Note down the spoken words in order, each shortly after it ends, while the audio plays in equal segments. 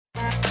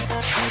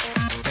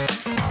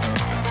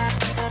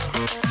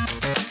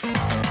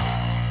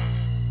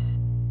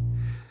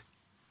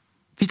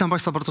Witam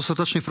Państwa bardzo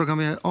serdecznie w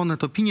programie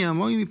Onet, Opinie, a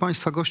moim i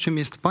Państwa gościem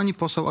jest pani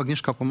poseł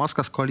Agnieszka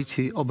Pomaska z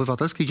Koalicji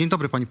Obywatelskiej. Dzień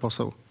dobry, pani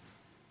poseł.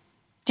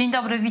 Dzień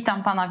dobry,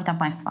 witam pana, witam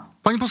państwa.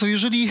 Pani poseł,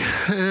 jeżeli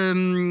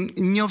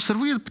nie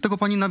obserwuje tego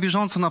pani na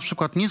bieżąco, na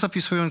przykład nie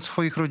zapisując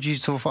swoich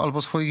rodziców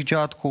albo swoich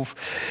dziadków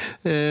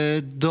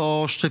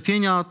do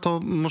szczepienia, to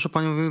może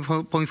panią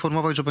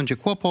poinformować, że będzie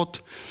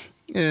kłopot.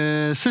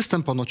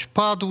 System ponoć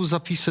padł,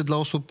 zapisy dla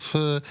osób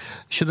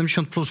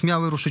 70+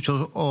 miały ruszyć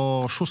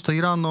o 6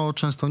 rano,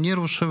 często nie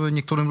ruszyły.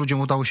 Niektórym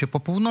ludziom udało się po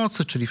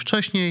północy, czyli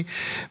wcześniej.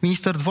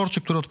 Minister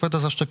Dworczyk, który odpowiada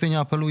za szczepienia,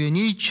 apeluje: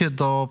 nie idźcie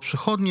do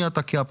przychodni, a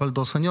taki apel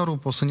do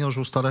seniorów, bo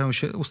seniorzy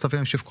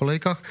ustawiają się w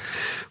kolejkach.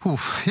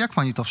 Jak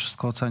pani to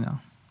wszystko ocenia?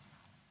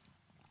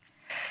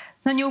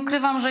 No nie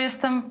ukrywam, że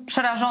jestem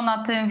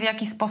przerażona tym, w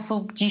jaki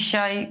sposób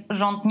dzisiaj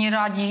rząd nie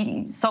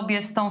radzi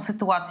sobie z tą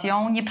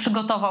sytuacją. Nie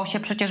przygotował się,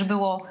 przecież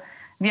było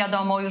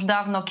wiadomo już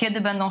dawno,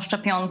 kiedy będą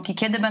szczepionki,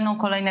 kiedy będą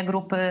kolejne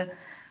grupy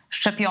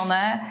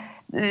szczepione.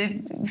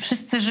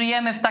 Wszyscy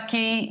żyjemy w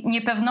takiej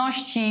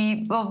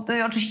niepewności, bo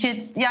oczywiście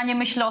ja nie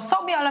myślę o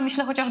sobie, ale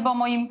myślę chociażby o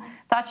moim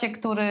tacie,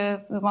 który,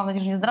 mam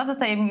nadzieję, że nie zdradzę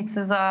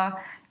tajemnicy, za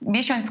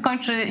miesiąc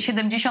skończy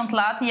 70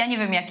 lat i ja nie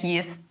wiem, jaki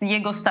jest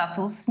jego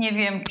status. Nie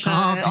wiem, czy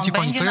on będzie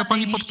to ja na tej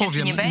pani liście, podpowiem.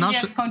 czy nie będzie,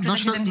 jak skończy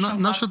 70 lat.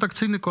 Nasz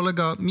redakcyjny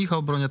kolega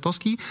Michał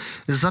Broniatowski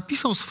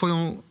zapisał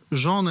swoją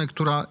żonę,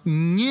 która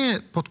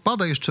nie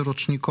podpada jeszcze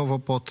rocznikowo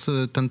pod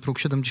ten próg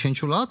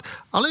 70 lat,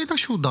 ale jednak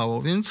się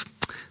udało, więc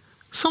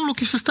są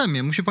luki w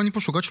systemie. Musi pani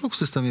poszukać luk w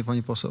systemie,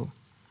 pani poseł.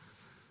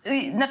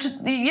 Znaczy,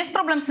 jest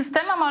problem z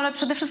systemem, ale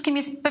przede wszystkim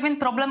jest pewien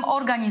problem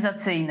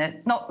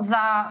organizacyjny. No,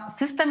 za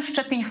system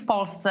szczepień w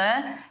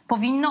Polsce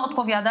powinno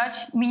odpowiadać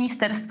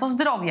Ministerstwo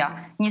Zdrowia.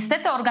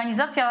 Niestety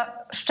organizacja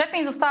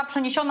szczepień została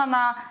przeniesiona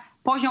na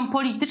poziom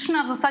polityczny,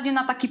 a w zasadzie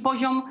na taki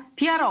poziom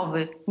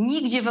PR-owy.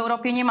 Nigdzie w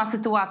Europie nie ma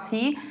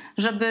sytuacji,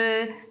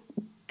 żeby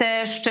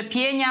te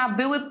szczepienia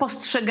były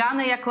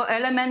postrzegane jako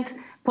element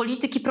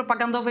polityki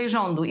propagandowej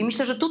rządu. I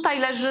myślę, że tutaj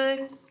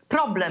leży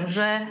problem,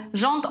 że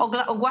rząd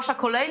ogłasza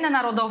kolejne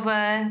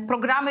narodowe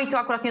programy i to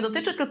akurat nie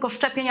dotyczy tylko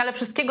szczepień, ale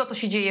wszystkiego, co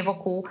się dzieje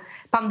wokół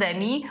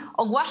pandemii.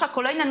 Ogłasza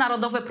kolejne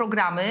narodowe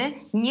programy,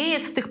 nie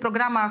jest w tych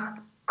programach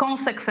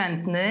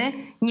konsekwentny,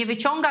 nie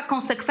wyciąga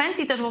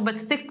konsekwencji też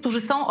wobec tych,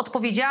 którzy są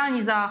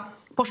odpowiedzialni za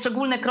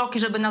poszczególne kroki,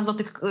 żeby nas do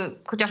tych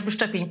chociażby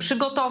szczepień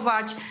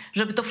przygotować,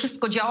 żeby to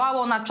wszystko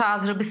działało na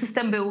czas, żeby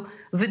system był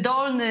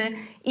wydolny.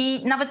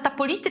 I nawet ta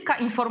polityka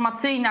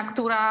informacyjna,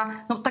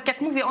 która, no tak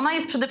jak mówię, ona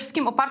jest przede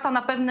wszystkim oparta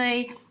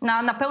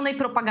na pełnej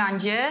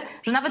propagandzie,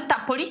 że nawet ta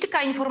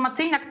polityka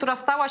informacyjna, która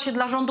stała się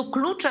dla rządu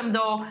kluczem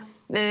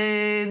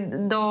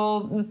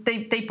do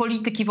tej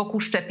polityki wokół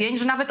szczepień,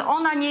 że nawet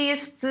ona nie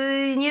jest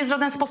w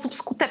żaden sposób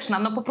skuteczna.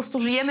 No po prostu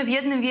żyjemy w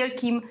jednym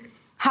wielkim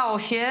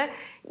chaosie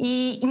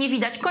i nie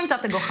widać końca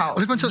tego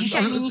chaosu.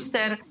 Dzisiaj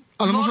minister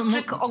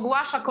Dworczyk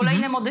ogłasza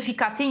kolejne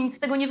modyfikacje i nic z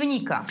tego nie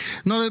wynika.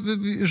 No ale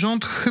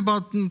rząd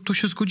chyba, tu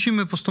się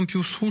zgodzimy,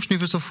 postąpił słusznie,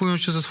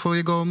 wycofując się ze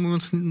swojego,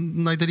 mówiąc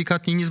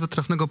najdelikatniej, niezbyt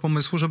trafnego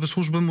pomysłu, żeby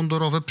służby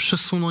mundurowe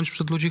przesunąć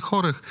przed ludzi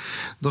chorych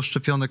do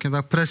szczepionek.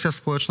 Jednak presja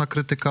społeczna,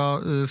 krytyka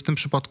w tym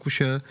przypadku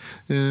się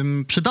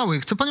przydały.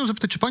 Chcę panią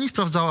zapytać, czy pani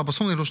sprawdzała, bo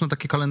są różne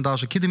takie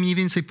kalendarze, kiedy mniej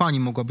więcej pani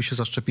mogłaby się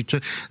zaszczepić?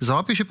 Czy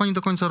załapie się pani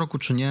do końca roku,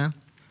 czy nie?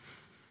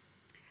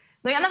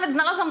 No ja nawet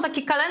znalazłam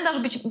taki kalendarz,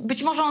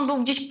 być może on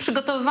był gdzieś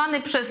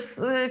przygotowywany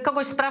przez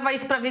kogoś z Prawa i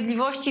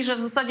Sprawiedliwości, że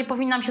w zasadzie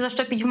powinnam się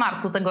zaszczepić w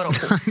marcu tego roku.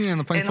 Nie,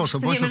 no pani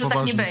poseł, wiemy, że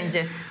tak nie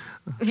będzie.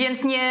 Więc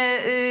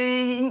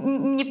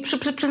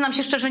przyznam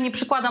się szczerze, nie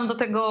przykładam do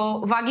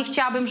tego wagi.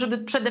 Chciałabym, żeby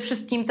przede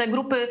wszystkim te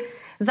grupy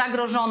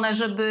zagrożone,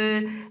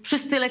 żeby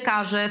wszyscy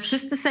lekarze,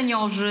 wszyscy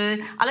seniorzy,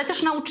 ale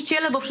też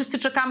nauczyciele, bo wszyscy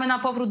czekamy na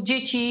powrót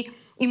dzieci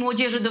i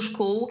młodzieży do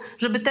szkół,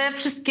 żeby te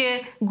wszystkie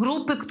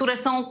grupy, które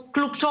są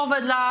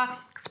kluczowe dla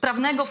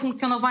sprawnego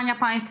funkcjonowania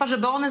państwa,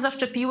 żeby one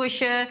zaszczepiły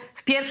się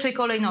w pierwszej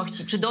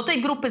kolejności. Czy do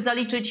tej grupy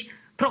zaliczyć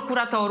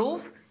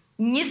prokuratorów?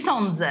 Nie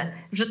sądzę,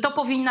 że to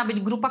powinna być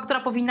grupa, która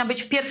powinna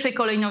być w pierwszej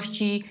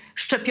kolejności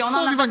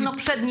szczepiona. Na pewno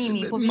przed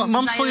nimi.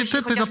 Mam swoje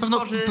typy. Na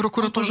pewno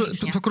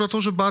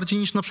prokuratorzy bardziej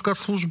niż na przykład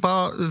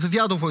służba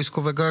wywiadu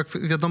wojskowego, jak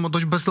wiadomo,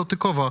 dość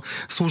bezdotykowa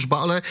służba.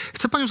 Ale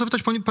chcę panią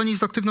zapytać, pani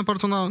jest aktywna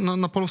bardzo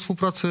na polu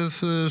współpracy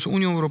z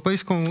Unią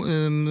Europejską.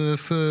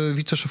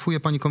 Wiceszefuje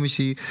pani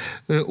Komisji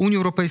Unii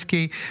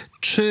Europejskiej.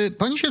 Czy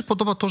pani się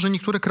podoba to, że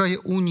niektóre kraje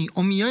Unii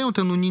omijają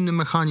ten unijny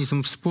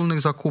mechanizm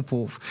wspólnych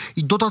zakupów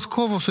i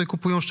dodatkowo sobie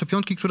kupują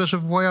szczepionki, które,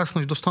 żeby była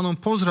jasność, dostaną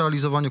po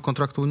zrealizowaniu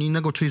kontraktu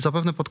unijnego, czyli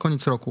zapewne pod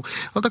koniec roku?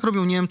 Ale tak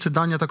robią Niemcy,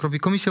 Dania, tak robi.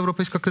 Komisja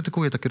Europejska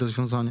krytykuje takie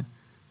rozwiązanie.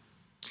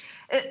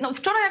 No,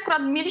 wczoraj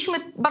akurat mieliśmy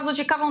bardzo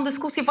ciekawą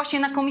dyskusję właśnie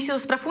na Komisji do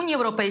Spraw Unii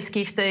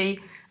Europejskiej w tej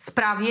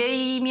sprawie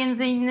i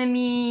między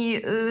innymi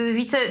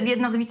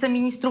jedna z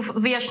wiceministrów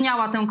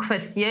wyjaśniała tę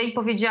kwestię i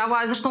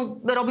powiedziała,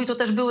 zresztą robił to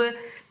też były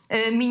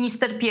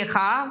minister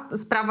Piecha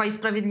z Prawa i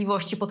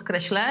Sprawiedliwości,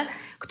 podkreślę,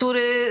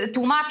 który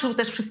tłumaczył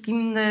też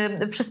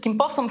wszystkim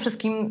posłom,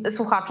 wszystkim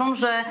słuchaczom,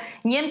 że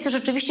Niemcy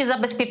rzeczywiście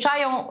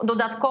zabezpieczają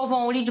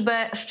dodatkową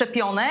liczbę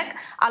szczepionek,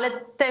 ale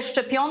te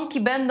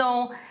szczepionki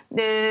będą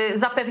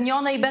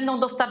zapewnione i będą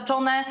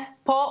dostarczone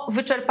po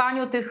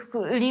wyczerpaniu tych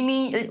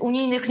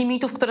unijnych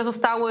limitów, które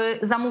zostały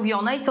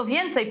zamówione. I co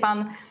więcej,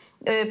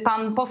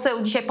 pan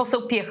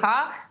poseł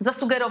Piecha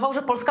zasugerował,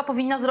 że Polska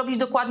powinna zrobić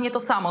dokładnie to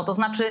samo, to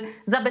znaczy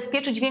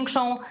zabezpieczyć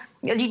większą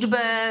liczbę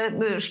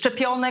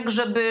szczepionek,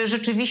 żeby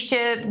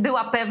rzeczywiście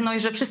była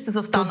pewność, że wszyscy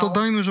zostaną To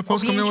dodajmy, że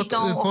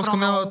Polska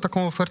miała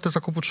taką ofertę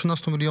zakupu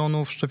 13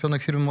 milionów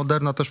szczepionek firmy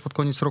Moderna, też pod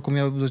koniec roku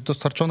miały być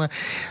dostarczone.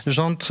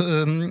 Rząd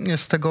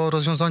z tego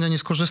rozwiązania nie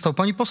skorzystał.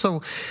 Pani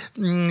poseł,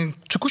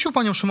 czy kusił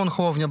panią Szymon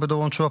Hołownia, by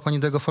dołączyła pani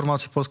do jego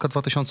formacji Polska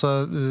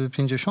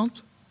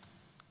 2050?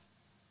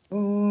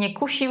 Nie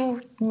kusił,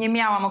 nie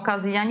miałam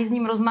okazji ani z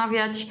nim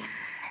rozmawiać.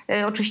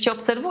 Oczywiście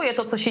obserwuję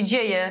to, co się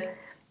dzieje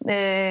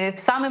w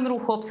samym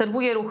ruchu,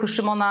 obserwuję ruchy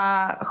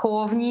Szymona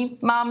Hołowni.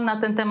 Mam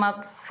na ten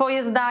temat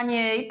swoje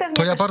zdanie i pewnie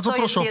to ja też bardzo to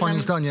proszę jest o pani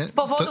zdanie. Z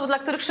powodów, dla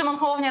których Szymon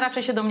Hołownia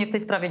raczej się do mnie w tej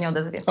sprawie nie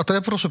odezwie. A to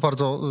ja proszę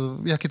bardzo,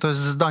 jakie to jest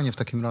zdanie w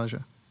takim razie?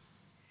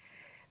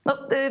 No,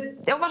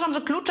 ja uważam,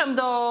 że kluczem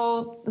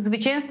do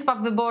zwycięstwa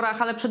w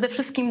wyborach, ale przede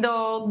wszystkim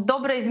do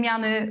dobrej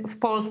zmiany w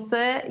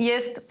Polsce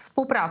jest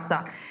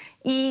współpraca.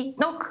 I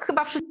no,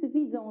 chyba wszyscy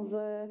widzą,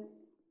 że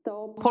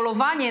to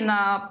polowanie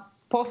na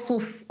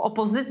posłów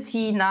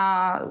opozycji,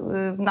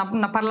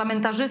 na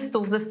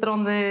parlamentarzystów ze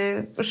strony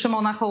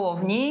Szymona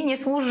Hołowni nie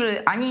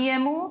służy ani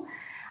jemu,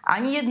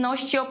 ani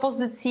jedności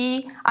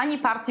opozycji, ani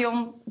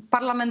partiom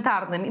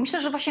parlamentarnym. I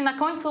myślę, że właśnie na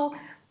końcu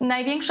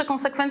największe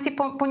konsekwencje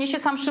poniesie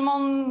sam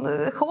Szymon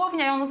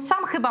Hołownia i on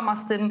sam chyba ma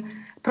z tym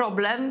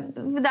problem.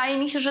 Wydaje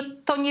mi się, że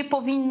to nie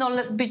powinno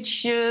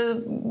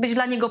być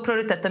dla niego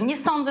priorytetem. Nie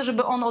sądzę,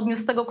 żeby on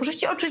odniósł z tego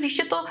korzyści.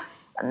 Oczywiście to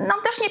nam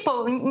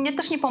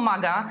też nie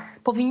pomaga.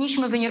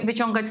 Powinniśmy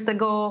wyciągać z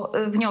tego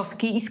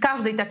wnioski i z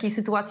każdej takiej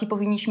sytuacji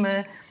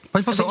powinniśmy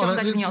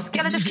wyciągać wnioski.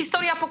 Ale też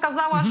historia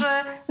pokazała,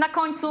 że na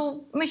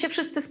końcu my się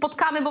wszyscy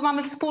spotkamy, bo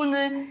mamy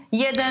wspólny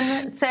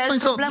jeden cel.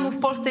 Problemów w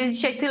Polsce jest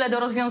dzisiaj tyle do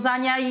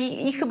rozwiązania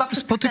i chyba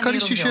wszyscy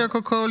spotykaliście się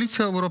jako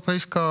Koalicja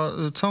Europejska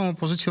całą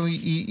opozycją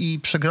i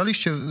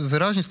przegraliście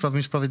wyraźnie z Prawem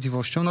i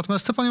Sprawiedliwością.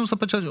 Natomiast chcę panią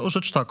zapytać o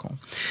rzecz taką.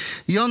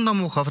 Joanna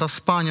Mucha wraz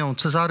z panią,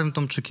 Cezarym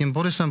Tomczykiem,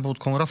 Borysem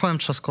Budką, Rafałem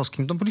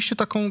Trzaskowskim, to byliście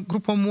taką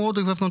grupą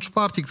młodych wewnątrz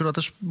partii, która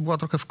też była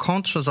trochę w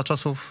kontrze za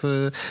czasów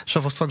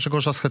szefostwa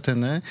Grzegorza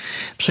Schetyny.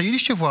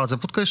 Przejęliście władzę,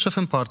 Budka jest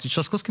szefem partii,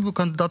 Trzaskowski był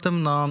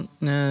kandydatem na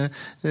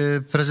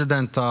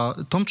prezydenta,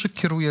 Tomczyk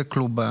kieruje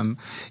klubem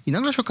i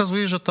nagle się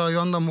okazuje, że ta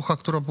Joanna Mucha,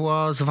 która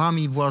była z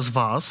wami, była z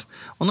was,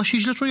 ona się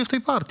źle czuje w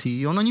tej partii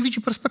i ona nie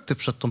widzi perspektyw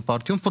przed tą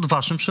partią pod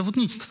waszym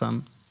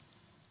przewodnictwem.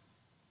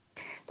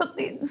 To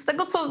z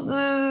tego, co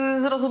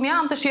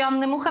zrozumiałam, też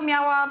Joannę Muchę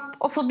miała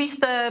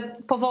osobiste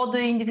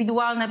powody,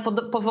 indywidualne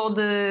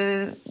powody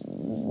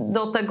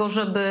do tego,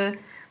 żeby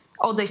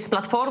odejść z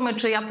Platformy,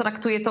 czy ja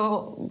traktuję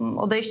to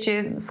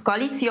odejście z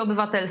Koalicji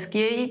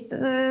Obywatelskiej,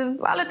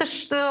 ale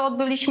też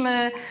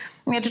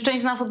czy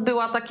część z nas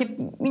odbyła takie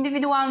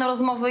indywidualne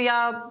rozmowy.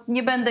 Ja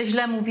nie będę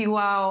źle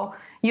mówiła o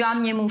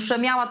Joannie Musze.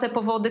 Miała te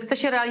powody, chce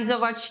się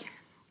realizować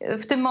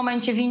w tym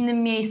momencie w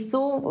innym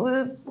miejscu.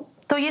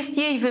 To jest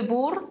jej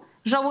wybór.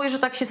 Żałuję, że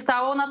tak się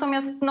stało,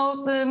 natomiast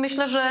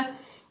myślę, że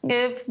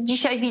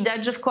dzisiaj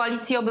widać, że w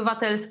Koalicji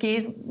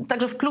Obywatelskiej,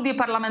 także w klubie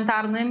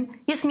parlamentarnym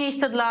jest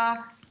miejsce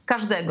dla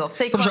każdego. W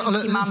tej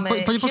koalicji mamy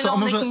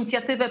Zielonych,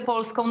 Inicjatywę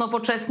Polską,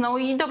 Nowoczesną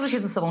i dobrze się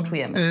ze sobą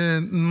czujemy.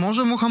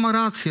 Może Mucha ma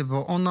rację,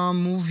 bo ona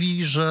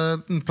mówi, że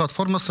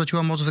Platforma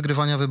straciła moc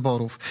wygrywania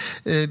wyborów.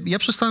 Ja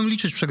przestałem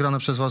liczyć przegrane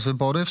przez was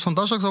wybory. W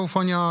sondażach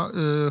zaufania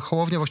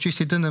Hołownia właściwie jest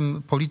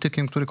jedynym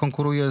politykiem, który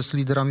konkuruje z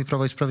liderami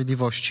Prawa i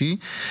Sprawiedliwości.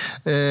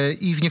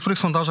 I w niektórych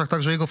sondażach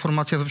także jego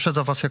formacja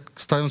wyprzedza was, jak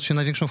stając się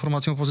największą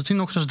formacją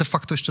opozycyjną, chociaż de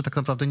facto jeszcze tak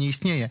naprawdę nie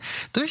istnieje.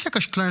 To jest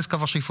jakaś klęska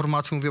waszej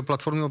formacji, mówię o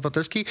Platformie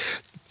Obywatelskiej,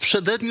 w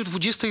przededniu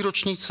 20.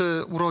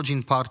 rocznicy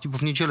urodzin partii, bo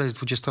w niedzielę jest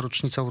 20.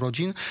 rocznica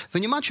urodzin. Wy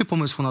nie macie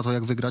pomysłu na to,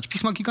 jak wygrać.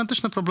 PiS ma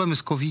gigantyczne problemy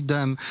z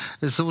COVID-em,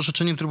 z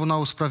orzeczeniem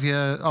Trybunału w sprawie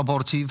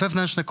aborcji,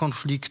 wewnętrzne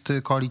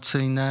konflikty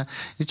koalicyjne.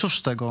 I cóż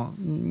z tego?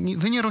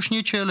 Wy nie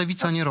rośniecie,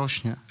 Lewica nie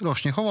rośnie.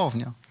 Rośnie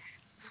Hołownia.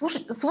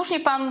 Słusznie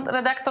pan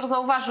redaktor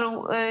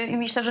zauważył i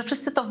myślę, że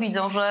wszyscy to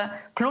widzą, że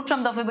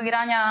kluczem do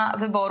wygrania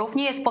wyborów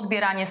nie jest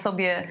podbieranie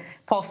sobie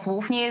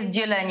posłów, nie jest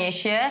dzielenie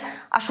się,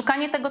 a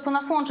szukanie tego, co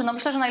nas łączy.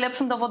 Myślę, że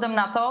najlepszym dowodem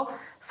na to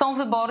są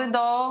wybory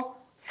do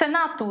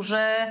Senatu,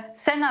 że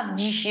Senat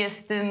dziś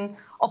jest tym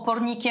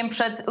opornikiem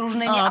przed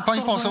różnymi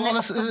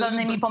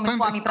absurdalnymi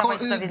pomysłami Prawa i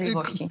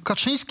Sprawiedliwości.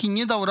 Kaczyński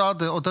nie dał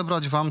rady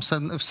odebrać wam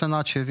w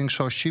Senacie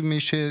większości.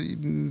 Mieliście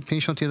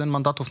 51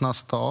 mandatów na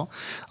 100,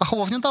 a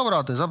Hołownia dał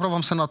radę. Zabrał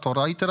wam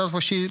senatora i teraz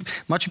właściwie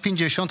macie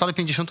 50, ale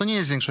 50 to nie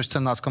jest większość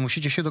senacka.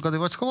 Musicie się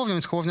dogadywać z Hołownią,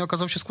 więc Hołownia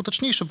okazał się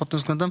skuteczniejszy pod tym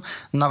względem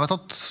nawet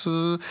od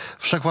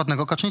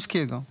wszechwładnego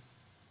Kaczyńskiego.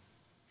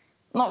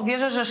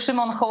 Wierzę, że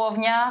Szymon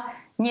Hołownia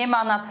nie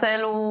ma na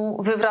celu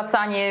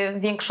wywracanie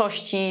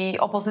większości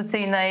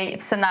opozycyjnej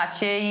w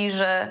Senacie i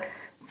że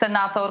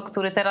senator,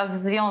 który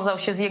teraz związał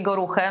się z jego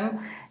ruchem,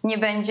 nie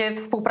będzie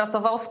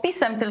współpracował z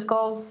PiS-em,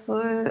 tylko z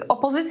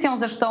opozycją.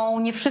 Zresztą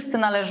nie wszyscy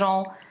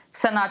należą w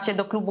Senacie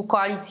do klubu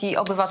Koalicji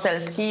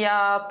Obywatelskiej,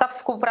 a ta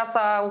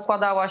współpraca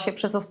układała się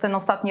przez ten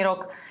ostatni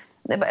rok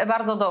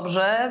bardzo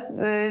dobrze.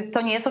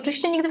 To nie jest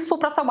oczywiście nigdy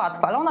współpraca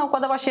łatwa, ale ona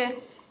układała się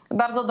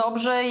bardzo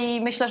dobrze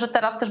i myślę, że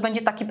teraz też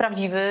będzie taki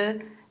prawdziwy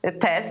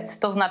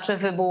test, to znaczy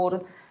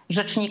wybór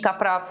rzecznika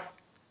praw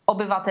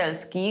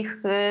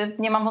obywatelskich.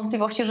 Nie mam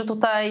wątpliwości, że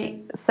tutaj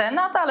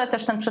Senat, ale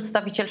też ten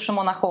przedstawiciel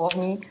Szymona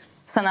Hołowni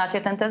w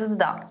Senacie ten test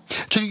zda.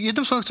 Czyli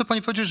jednym słowem chcę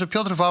pani powiedzieć, że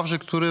Piotr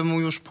Wawrzyk, któremu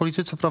już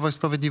politycy Prawa i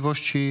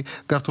Sprawiedliwości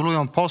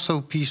gratulują,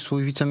 poseł PiS-u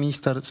i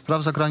wiceminister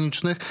spraw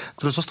zagranicznych,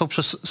 który został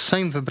przez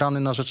Sejm wybrany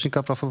na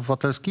rzecznika praw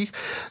obywatelskich,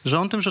 że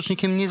on tym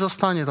rzecznikiem nie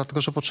zostanie,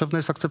 dlatego że potrzebna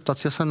jest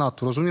akceptacja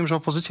Senatu. Rozumiem, że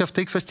opozycja w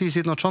tej kwestii jest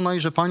zjednoczona i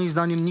że pani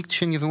zdaniem nikt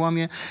się nie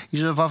wyłamie i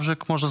że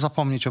Wawrzyk może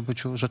zapomnieć o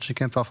byciu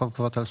rzecznikiem praw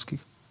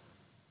obywatelskich.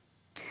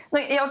 No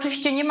ja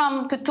oczywiście nie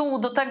mam tytułu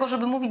do tego,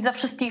 żeby mówić za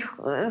wszystkich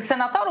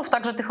senatorów,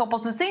 także tych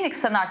opozycyjnych w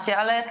Senacie,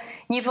 ale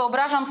nie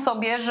wyobrażam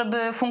sobie,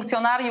 żeby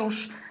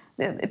funkcjonariusz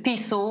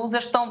PiS-u,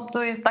 zresztą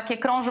to jest takie,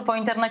 krąży po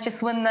internecie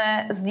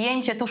słynne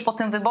zdjęcie tuż po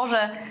tym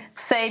wyborze w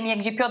Sejmie,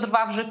 gdzie Piotr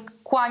Wawrzyk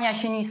kłania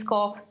się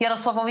nisko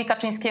Jarosławowi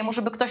Kaczyńskiemu,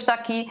 żeby ktoś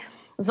taki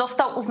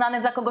został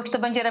uznany za kogoś, kto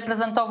będzie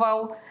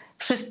reprezentował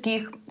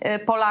wszystkich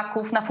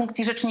Polaków na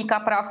funkcji rzecznika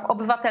praw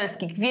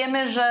obywatelskich.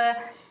 Wiemy,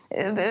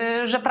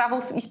 że Prawo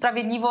i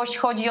Sprawiedliwość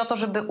chodzi o to,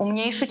 żeby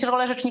umniejszyć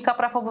rolę rzecznika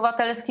praw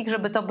obywatelskich,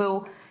 żeby to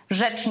był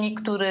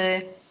rzecznik,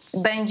 który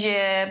będzie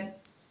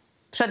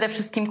przede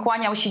wszystkim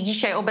kłaniał się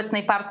dzisiaj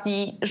obecnej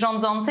partii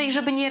rządzącej,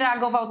 żeby nie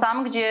reagował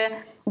tam, gdzie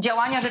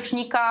działania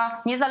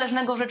rzecznika,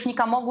 niezależnego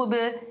rzecznika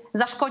mogłyby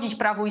zaszkodzić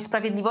Prawu i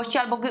Sprawiedliwości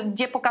albo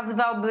gdzie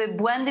pokazywałyby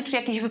błędy czy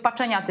jakieś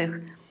wypaczenia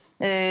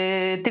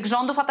tych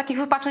rządów, a takich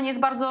wypaczeń jest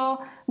bardzo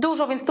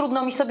dużo, więc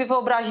trudno mi sobie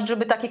wyobrazić,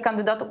 żeby taki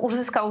kandydat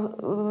uzyskał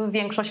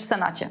większość w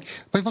Senacie.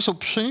 Pani poseł,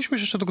 przenieśmy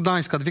się jeszcze do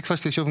Gdańska. Dwie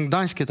kwestie chciałbym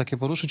gdańskie takie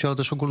poruszyć, ale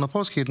też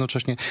ogólnopolskie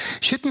jednocześnie.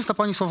 Świetnie zna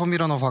pani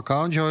Sławomira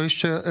Nowaka.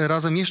 Działaliście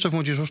razem jeszcze w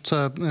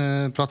młodzieżówce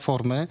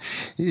Platformy.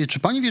 Czy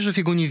pani wierzy w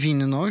jego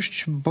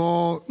niewinność?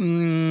 Bo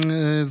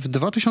w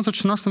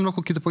 2013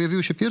 roku, kiedy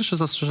pojawiły się pierwsze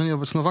zastrzeżenia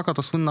wobec Nowaka,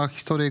 to słynna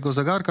historia jego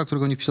zegarka,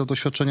 którego nie wpisał do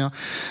świadczenia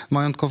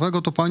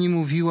majątkowego, to pani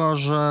mówiła,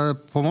 że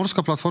Pomorska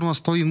Platforma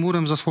stoi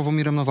murem za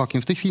Sławomirem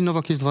Nowakiem. W tej chwili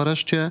Nowak jest w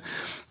areszcie.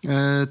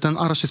 Ten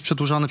areszt jest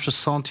przedłużany przez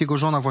sąd. Jego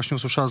żona właśnie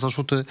usłyszała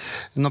zarzuty.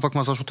 Nowak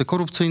ma zarzuty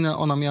korupcyjne.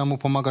 Ona miała mu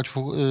pomagać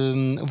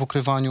w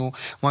ukrywaniu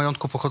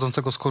majątku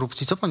pochodzącego z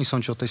korupcji. Co pani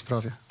sądzi o tej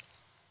sprawie?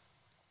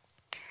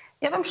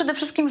 Ja bym przede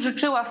wszystkim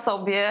życzyła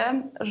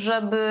sobie,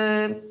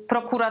 żeby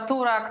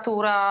prokuratura,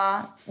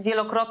 która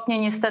wielokrotnie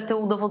niestety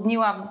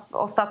udowodniła w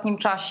ostatnim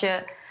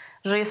czasie,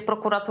 że jest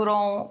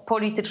prokuraturą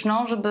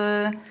polityczną,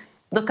 żeby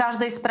do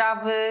każdej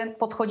sprawy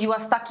podchodziła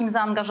z takim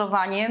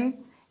zaangażowaniem,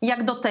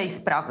 jak do tej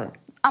sprawy.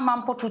 A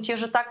mam poczucie,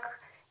 że tak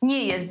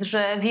nie jest,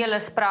 że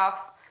wiele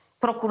spraw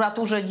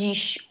prokuraturze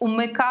dziś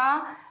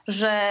umyka,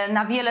 że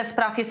na wiele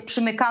spraw jest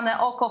przymykane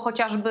oko,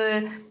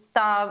 chociażby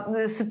ta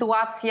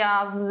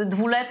sytuacja z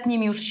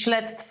 2-letnim już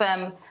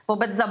śledztwem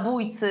wobec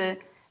zabójcy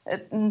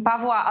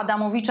Pawła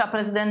Adamowicza,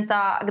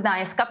 prezydenta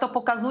Gdańska. To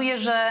pokazuje,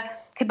 że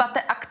chyba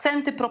te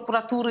akcenty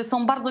prokuratury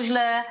są bardzo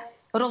źle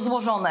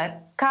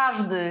rozłożone.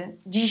 Każdy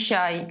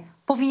dzisiaj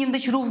powinien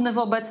być równy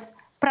wobec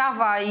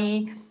prawa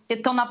i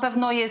to na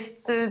pewno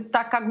jest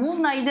taka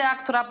główna idea,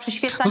 która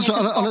przyświeca nie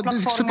tylko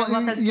Platformie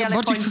Obywatelskiej, ja ale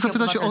bardziej chcę Koalicji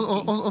zapytać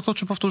Obywatelskiej. o to,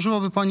 czy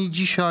powtórzyłaby pani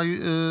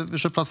dzisiaj,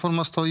 że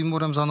Platforma stoi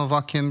murem za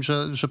Nowakiem,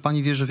 że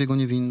pani wierzy w jego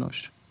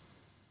niewinność?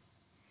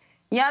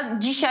 Ja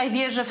dzisiaj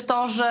wierzę w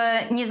to, że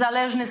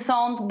niezależny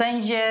sąd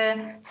będzie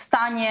w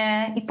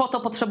stanie, i po to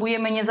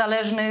potrzebujemy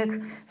niezależnych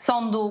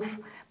sądów,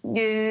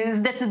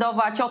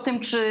 zdecydować o tym,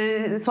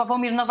 czy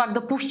Sławomir Nowak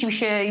dopuścił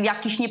się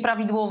jakichś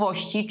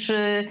nieprawidłowości,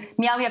 czy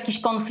miał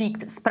jakiś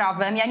konflikt z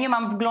prawem. Ja nie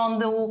mam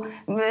wglądu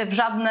w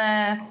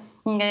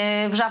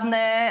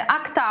żadne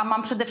akta.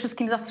 Mam przede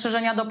wszystkim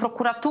zastrzeżenia do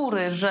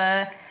prokuratury,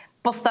 że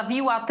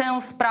postawiła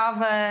tę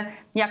sprawę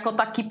jako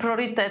taki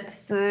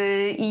priorytet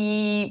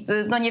i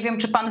no nie wiem,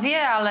 czy pan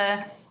wie,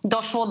 ale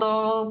doszło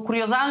do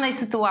kuriozalnej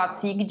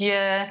sytuacji,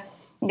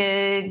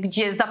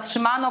 gdzie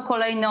zatrzymano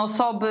kolejne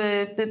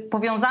osoby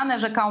powiązane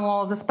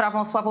rzekomo ze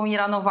sprawą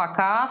Sławomira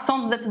Nowaka.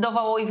 Sąd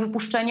zdecydował o ich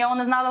wypuszczeniu,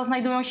 one nadal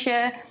znajdują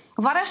się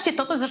w areszcie.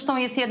 To zresztą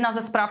jest jedna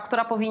ze spraw,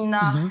 która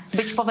powinna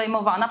być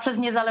podejmowana przez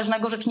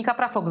niezależnego rzecznika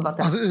praw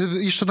obywatelskich. A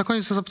jeszcze na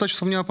koniec chcę zapytać,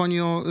 wspomniała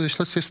pani o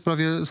śledztwie w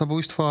sprawie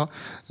zabójstwa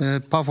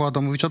Pawła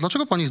Adamowicza.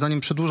 Dlaczego pani zdaniem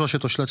przedłuża się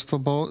to śledztwo?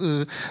 Bo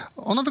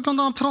ono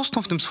wygląda na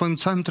prostą w tym swoim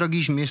całym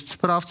tragizmie. Jest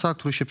sprawca,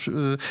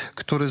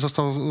 który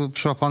został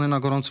przyłapany na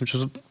gorącym, czy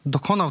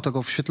dokonał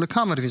tego w świetle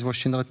kamer, więc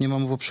właściwie nawet nie ma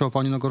mowy o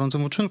przyłapaniu na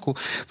gorącym uczynku.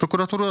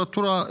 Prokuratura,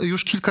 która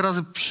już kilka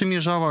razy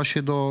przymierzała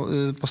się do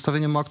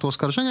postawienia mu aktu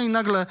oskarżenia i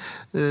nagle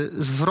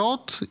zwrot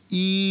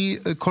i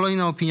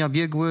kolejna opinia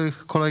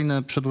biegłych,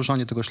 kolejne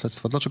przedłużanie tego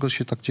śledztwa. Dlaczego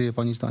się tak dzieje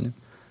pani zdaniem?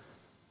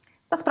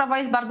 Ta sprawa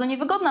jest bardzo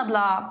niewygodna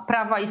dla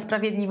Prawa i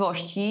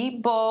Sprawiedliwości,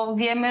 bo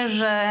wiemy,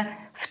 że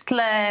w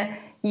tle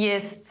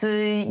jest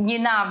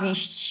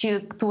nienawiść,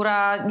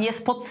 która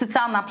jest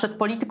podsycana przez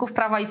polityków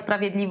Prawa i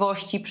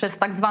Sprawiedliwości, przez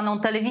tak zwaną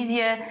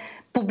telewizję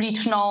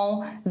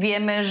publiczną.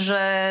 Wiemy,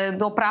 że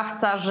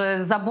oprawca,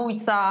 że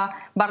zabójca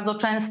bardzo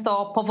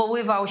często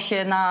powoływał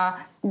się na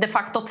de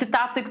facto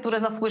cytaty, które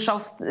zasłyszał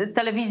z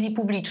telewizji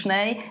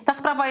publicznej. Ta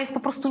sprawa jest po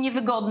prostu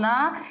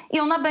niewygodna i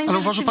ona będzie... Ale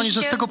uważa pani,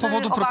 że z tego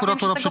powodu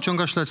prokuratura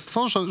przeciąga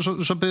śledztwo?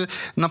 Żeby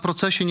na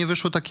procesie nie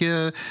wyszły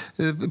takie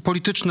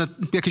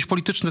jakieś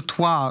polityczne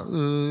tła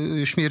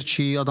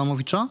śmierci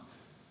Adamowicza?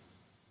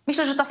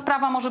 Myślę, że ta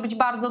sprawa może być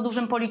bardzo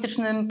dużym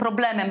politycznym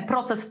problemem.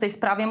 Proces w tej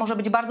sprawie może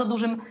być bardzo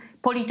dużym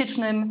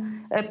politycznym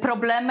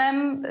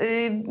problemem.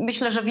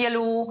 Myślę, że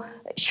wielu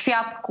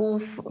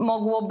świadków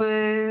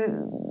mogłoby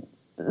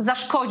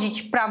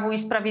zaszkodzić Prawu i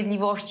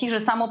Sprawiedliwości, że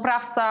sam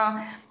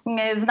oprawca,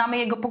 znamy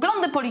jego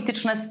poglądy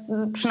polityczne,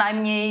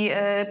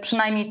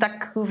 przynajmniej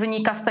tak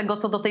wynika z tego,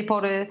 co do tej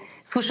pory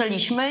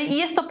słyszeliśmy. I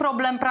jest to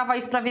problem Prawa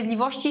i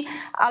Sprawiedliwości,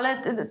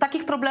 ale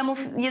takich problemów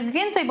jest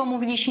więcej, bo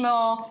mówiliśmy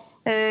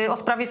o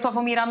sprawie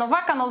Sławomira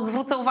Nowaka. No,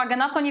 zwrócę uwagę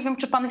na to, nie wiem,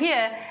 czy pan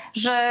wie,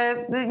 że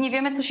nie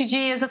wiemy, co się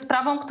dzieje ze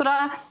sprawą,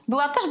 która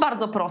była też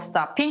bardzo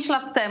prosta. 5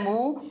 lat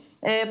temu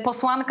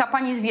posłanka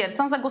pani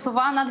Zwiercan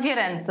zagłosowała na 2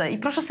 ręce. I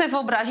proszę sobie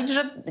wyobrazić,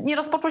 że nie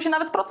rozpoczął się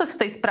nawet proces w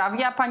tej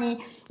sprawie, a pani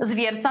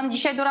Zwiercan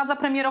dzisiaj doradza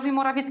premierowi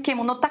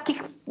Morawieckiemu. No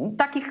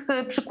takich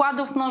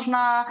przykładów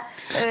można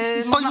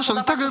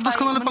podawać. Tak,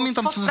 doskonale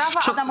pamiętam.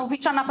 Sprawa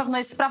Adamowicza na pewno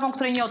jest sprawą,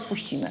 której nie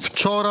odpuścimy.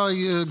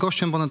 Wczoraj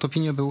gościem Onet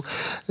Opinie był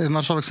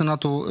marszałek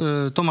Senatu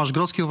Tomasz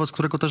Grodzki, wobec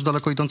którego też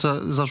daleko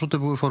idące zarzuty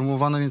były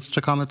formułowane, więc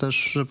czekamy też,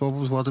 żeby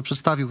obóz władzy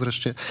przedstawił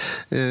wreszcie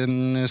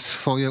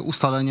swoje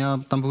ustalenia.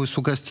 Tam były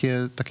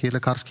sugestie takiej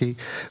lekarskiej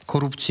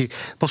korupcji.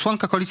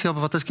 Posłanka Koalicji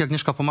Obywatelskiej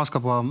Agnieszka Pomaska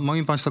była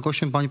moim państwa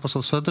gościem. Pani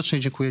poseł, serdecznie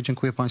dziękuję.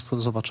 Dziękuję państwu.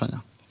 Do zobaczenia.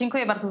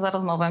 Dziękuję bardzo za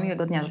rozmowę.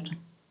 Miłego dnia życzę.